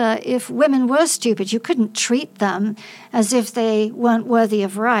matter if women were stupid. You couldn't treat them as if they weren't worthy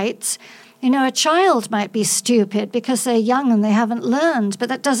of rights. You know, a child might be stupid because they're young and they haven't learned, but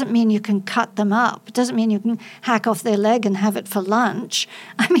that doesn't mean you can cut them up. It doesn't mean you can hack off their leg and have it for lunch.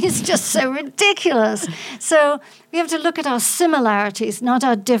 I mean, it's just so ridiculous. So we have to look at our similarities, not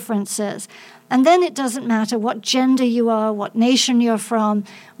our differences. And then it doesn't matter what gender you are, what nation you're from,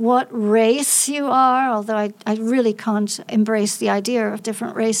 what race you are, although I really can't embrace the idea of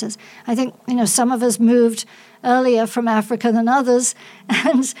different races. I think, you know, some of us moved earlier from Africa than others,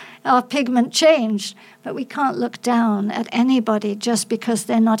 and our pigment changed. But we can't look down at anybody just because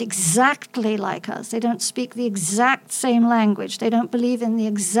they're not exactly like us. They don't speak the exact same language. They don't believe in the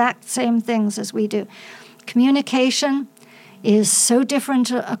exact same things as we do. Communication is so different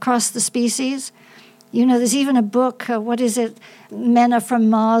across the species. You know, there's even a book, Men are from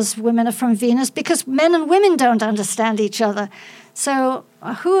Mars, Women are from Venus, because men and women don't understand each other. So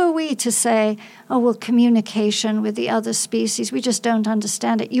who are we to say, oh, well, communication with the other species, we just don't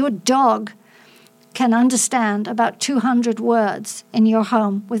understand it. Your dog can understand about 200 words in your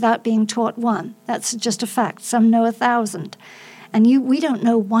home without being taught one. That's just a fact. Some know 1,000. And we don't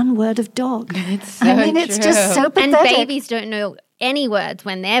know one word of dog. It's so it's just so And pathetic. babies don't know any words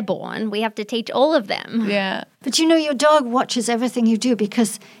when they're born. We have to teach all of them. Yeah. But you know, your dog watches everything you do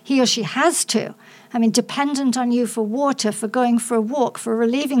because he or she has to. I mean, dependent on you for water, for going for a walk, for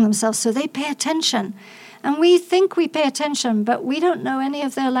relieving themselves, so they pay attention. And we think we pay attention, but we don't know any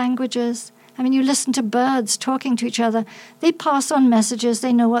of their languages. I mean, you listen to birds talking to each other. They pass on messages.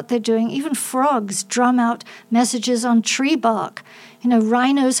 They know what they're doing. Even frogs drum out messages on tree bark. You know,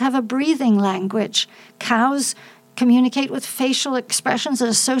 rhinos have a breathing language. Cows communicate with facial expressions that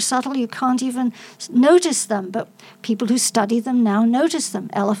are so subtle you can't even notice them. But people who study them now notice them.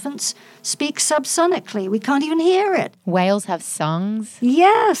 Elephants speak subsonically. We can't even hear it. Whales have songs.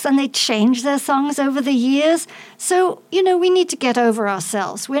 Yes, and they change their songs over the years. So, you know, we need to get over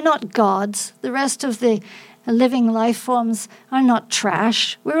ourselves. We're not gods. The rest of the living life forms are not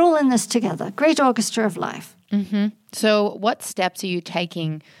trash. We're all in this together. Great orchestra of life. Mm-hmm. So what steps are you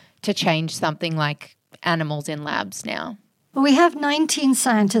taking to change something like animals in labs now? Well, we have 19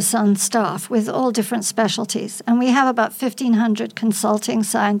 scientists on staff with all different specialties, and we have about 1,500 consulting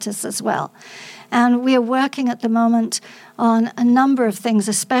scientists as well. And we are working at the moment on a number of things,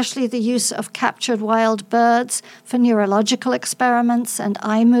 especially the use of captured wild birds for neurological experiments and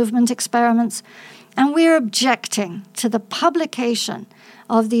eye movement experiments. And we're objecting to the publication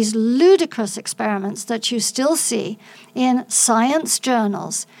of these ludicrous experiments that you still see in science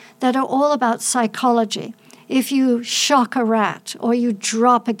journals that are all about psychology. If you shock a rat, or you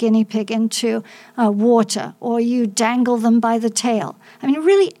drop a guinea pig into water, or you dangle them by the tail, I mean,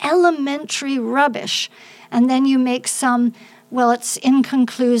 really elementary rubbish, and then you make some, well, it's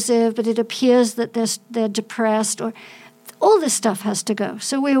inconclusive, but it appears that they're depressed, or all this stuff has to go.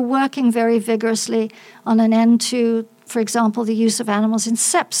 So we're working very vigorously on an end to, for example, the use of animals in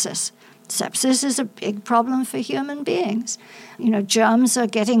sepsis. Sepsis is a big problem for human beings. Germs are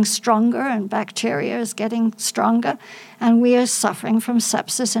getting stronger and bacteria is getting stronger, and we are suffering from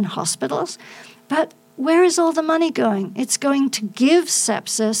sepsis in hospitals. But where is all the money going? It's going to give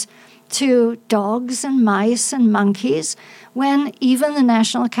sepsis to dogs and mice and monkeys, when even the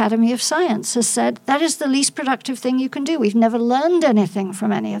National Academy of Science has said that is the least productive thing you can do. We've never learned anything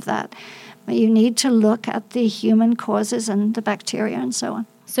from any of that. But you need to look at the human causes and the bacteria and so on.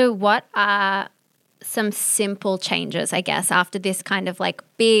 So what are some simple changes, I guess, after this kind of like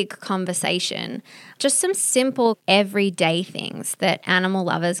big conversation? Just some simple everyday things that animal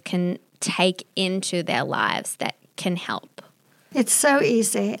lovers can take into their lives that can help. It's so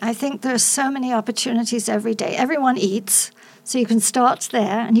easy. I think there's so many opportunities every day. Everyone eats, so you can start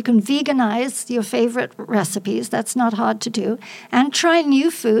there, and you can veganize your favorite recipes. That's not hard to do. And try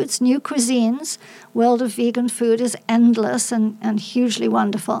new foods, new cuisines. World of vegan food is endless and hugely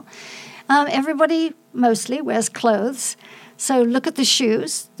wonderful. Everybody mostly wears clothes. So look at the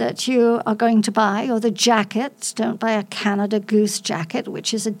shoes that you are going to buy, or the jacket. Don't buy a Canada Goose jacket,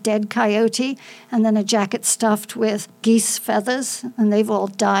 which is a dead coyote, and then a jacket stuffed with geese feathers, and they've all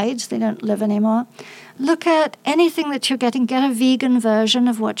died. They don't live anymore. Look at anything that you're getting. Get a vegan version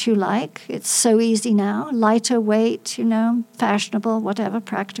of what you like. It's so easy now. Lighter weight, fashionable, whatever,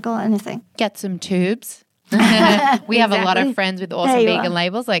 practical, anything. Get some tubes. We have a lot of friends with awesome There you vegan are.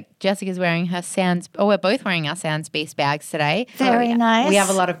 labels. Like Jessica's wearing her we're both wearing our Sounds Beast bags today. Very nice. We have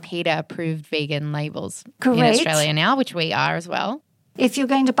a lot of PETA approved vegan labels in Great. Australia now, which we are as well. If you're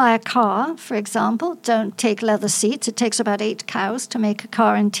going to buy a car, for example, don't take leather seats. It takes about 8 cows to make a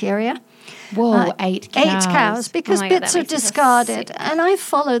car interior. Whoa, 8 cows. 8 cows, because Oh my God, bits that are makes me feel discarded. sick. And I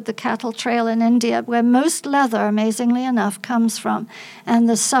followed the cattle trail in India, where most leather, amazingly enough, comes from. And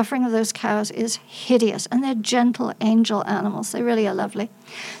the suffering of those cows is hideous. And they're gentle angel animals. They really are lovely.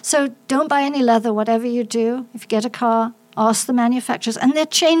 So don't buy any leather, whatever you do. If you get a car, ask the manufacturers. And they're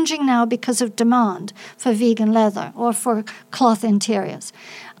changing now because of demand for vegan leather or for cloth interiors.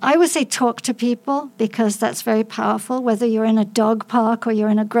 I would say talk to people, because that's very powerful, whether you're in a dog park or you're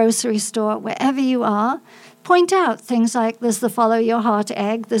in a grocery store, wherever you are. Point out things like there's the follow your heart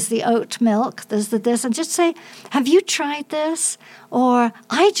egg, there's the oat milk, there's the this, and just say, have you tried this? Or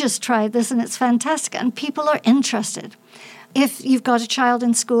I just tried this and it's fantastic, and people are interested. If you've got a child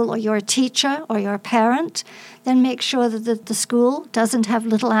in school, or you're a teacher or you're a parent, then make sure that the school doesn't have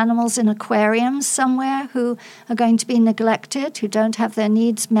little animals in aquariums somewhere who are going to be neglected, who don't have their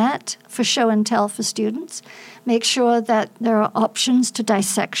needs met for show and tell for students. Make sure that there are options to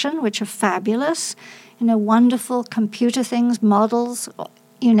dissection, which are fabulous, wonderful computer things, models,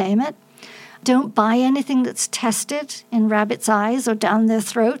 you name it. Don't buy anything that's tested in rabbits' eyes or down their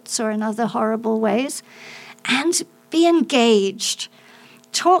throats or in other horrible ways. And be engaged.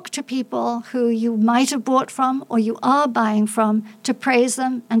 Talk to people who you might have bought from or you are buying from, to praise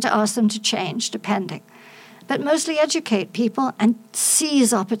them and to ask them to change, depending. But mostly educate people and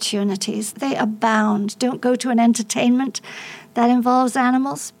seize opportunities. They abound. Don't go to an entertainment that involves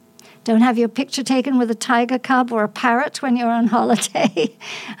animals. Don't have your picture taken with a tiger cub or a parrot when you're on holiday.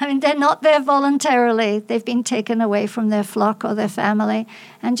 I mean, they're not there voluntarily. They've been taken away from their flock or their family.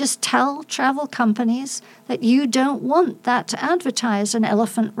 And just tell travel companies that you don't want that to advertise an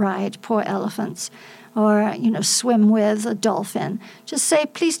elephant ride, poor elephants, or, swim with a dolphin. Just say,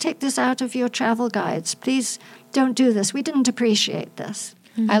 please take this out of your travel guides. Please don't do this. We didn't appreciate this.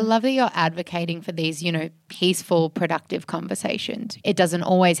 I love that you're advocating for these, peaceful, productive conversations. It doesn't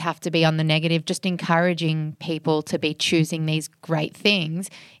always have to be on the negative. Just encouraging people to be choosing these great things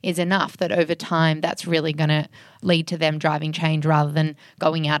is enough, that over time that's really going to lead to them driving change, rather than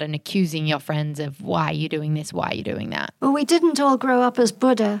going out and accusing your friends of, why are you doing this, why are you doing that? Well, we didn't all grow up as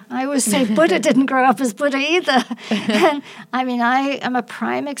Buddha. I always say Buddha didn't grow up as Buddha either. And I am a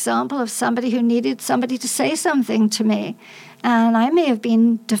prime example of somebody who needed somebody to say something to me. And I may have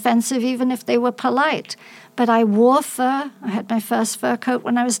been defensive even if they were polite. But I wore fur. I had my first fur coat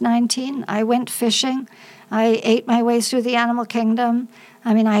when I was 19. I went fishing. I ate my way through the animal kingdom.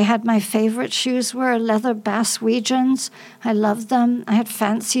 I had my favorite shoes were leather Basswegians. I loved them. I had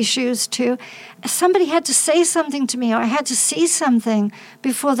fancy shoes too. Somebody had to say something to me, or I had to see something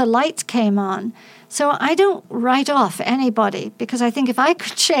before the light came on. So I don't write off anybody, because I think if I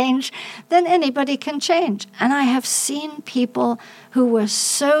could change, then anybody can change. And I have seen people who were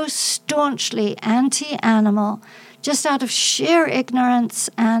so staunchly anti-animal, just out of sheer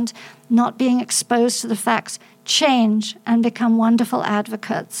ignorance and not being exposed to the facts, change and become wonderful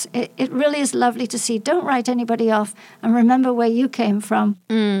advocates. It really is lovely to see. Don't write anybody off and remember where you came from.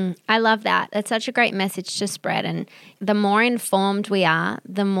 I love that. That's such a great message to spread. And the more informed we are,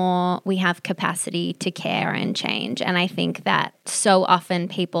 the more we have capacity to care and change. And I think that so often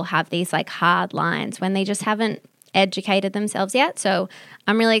people have these like hard lines when they just haven't educated themselves yet. So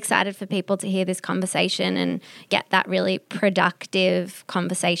I'm really excited for people to hear this conversation and get that really productive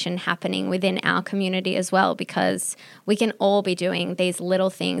conversation happening within our community as well, because we can all be doing these little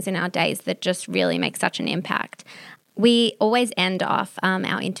things in our days that just really make such an impact. We always end off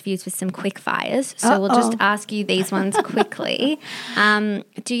our interviews with some quick fires. So we'll just ask you these ones quickly.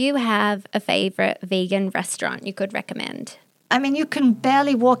 Do you have a favorite vegan restaurant you could recommend? I mean, you can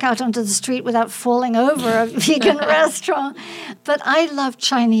barely walk out onto the street without falling over a vegan restaurant. But I love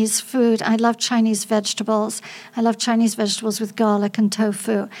Chinese food. I love Chinese vegetables. I love Chinese vegetables with garlic and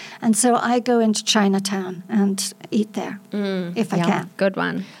tofu. And so I go into Chinatown and eat there if I can. Good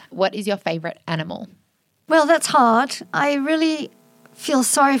one. What is your favorite animal? Well, that's hard. I really feel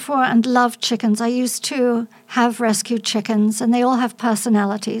sorry for and love chickens. I used to have rescued chickens, and they all have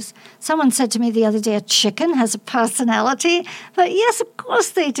personalities. Someone said to me the other day, a chicken has a personality? But yes, of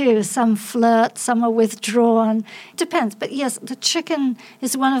course they do. Some flirt, some are withdrawn. It depends. But yes, the chicken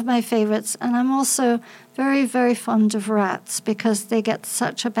is one of my favorites, and I'm also very, very fond of rats because they get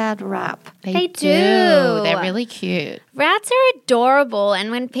such a bad rap. They do. They're really cute. Rats are adorable,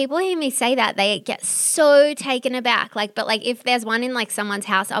 and when people hear me say that, they get so taken aback. But if there's one in like someone's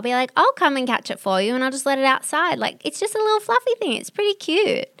house, I'll be like, I'll come and catch it for you, and I'll just let it outside. Like, it's just a little fluffy thing. It's pretty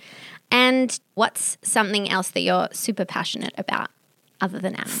cute. And what's something else that you're super passionate about other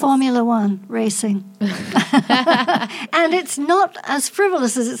than animals? Formula One racing. And it's not as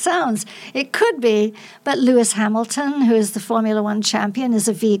frivolous as it sounds. It could be, but Lewis Hamilton, who is the Formula One champion, is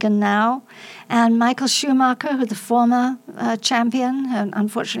a vegan now. And Michael Schumacher, who the former champion,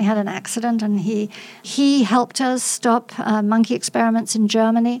 unfortunately had an accident, and he helped us stop monkey experiments in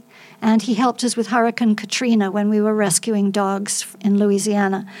Germany. And he helped us with Hurricane Katrina when we were rescuing dogs in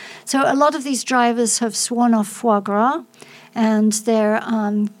Louisiana. So a lot of these drivers have sworn off foie gras, and their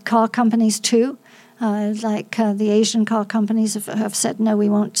car companies too, the Asian car companies have said, no, we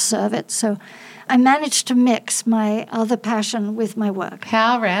won't serve it. So I managed to mix my other passion with my work.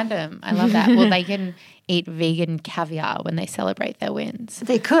 How random. I love that. Well, they can eat vegan caviar when they celebrate their wins.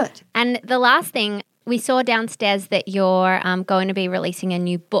 They could. And the last thing, we saw downstairs that you're going to be releasing a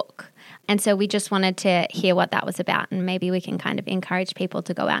new book. And so we just wanted to hear what that was about, and maybe we can kind of encourage people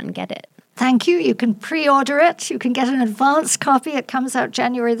to go out and get it. Thank you. You can pre-order it. You can get an advance copy. It comes out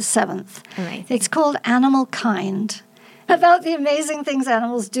January the 7th. Amazing. It's called Animal Kind, about the amazing things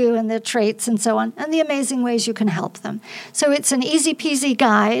animals do and their traits and so on, and the amazing ways you can help them. So it's an easy-peasy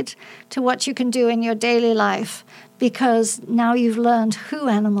guide to what you can do in your daily life, because now you've learned who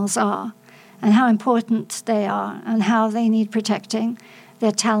animals are and how important they are and how they need protecting,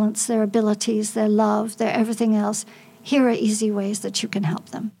 their talents, their abilities, their love, their everything else. Here are easy ways that you can help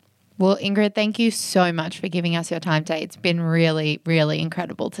them. Well, Ingrid, thank you so much for giving us your time today. It's been really, really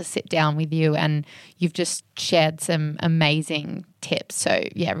incredible to sit down with you, and you've just shared some amazing tips. So,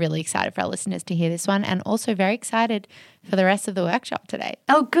 yeah, really excited for our listeners to hear this one, and also very excited for the rest of the workshop today.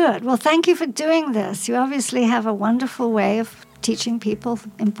 Oh, good. Well, thank you for doing this. You obviously have a wonderful way of teaching people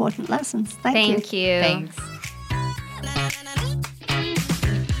important lessons. Thank you. Thanks.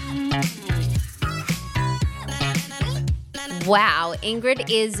 Wow,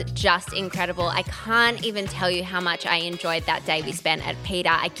 Ingrid is just incredible. I can't even tell you how much I enjoyed that day we spent at PETA.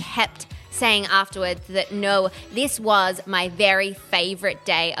 I kept saying afterwards that no, this was my very favorite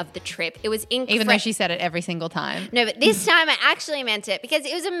day of the trip. It was incredible. Even though she said it every single time. No, but this time I actually meant it, because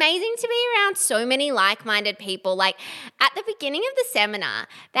it was amazing to be around so many like-minded people. Like, at the beginning of the seminar,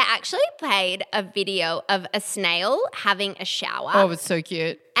 they actually played a video of a snail having a shower. Oh, it was so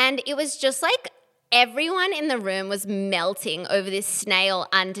cute. And it was just like everyone in the room was melting over this snail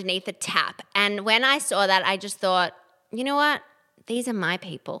underneath a tap. And when I saw that, I just thought, you know what? These are my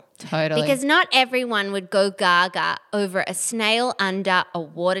people. Totally. Because not everyone would go gaga over a snail under a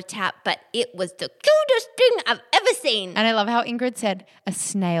water tap, but it was the cutest thing I've ever seen. And I love how Ingrid said a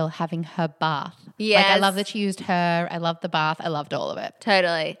snail having her bath. Yes. Like, I love that she used her. I loved the bath. I loved all of it.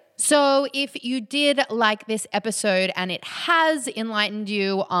 Totally. So if you did like this episode and it has enlightened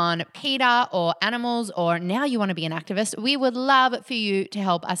you on PETA or animals, or now you want to be an activist, we would love for you to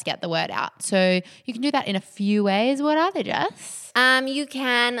help us get the word out. So you can do that in a few ways. What are they, Jess? You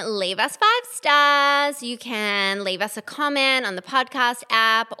can leave us 5 stars. You can leave us a comment on the podcast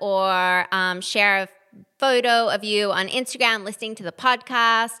app, or share a photo of you on Instagram listening to the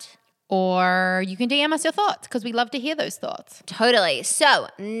podcast. or you can DM us your thoughts because we love to hear those thoughts. Totally. So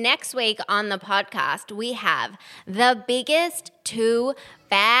next week on the podcast, we have the biggest 2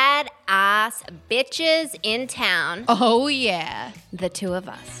 badass bitches in town. Oh, yeah. The 2 of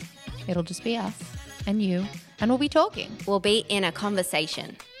us. It'll just be us and you, and we'll be talking. We'll be in a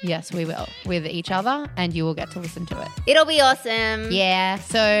conversation. Yes, we will, with each other, and you will get to listen to it. It'll be awesome. Yeah,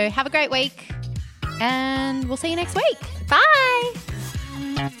 so have a great week, and we'll see you next week. Bye.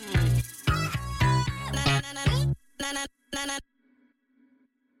 na na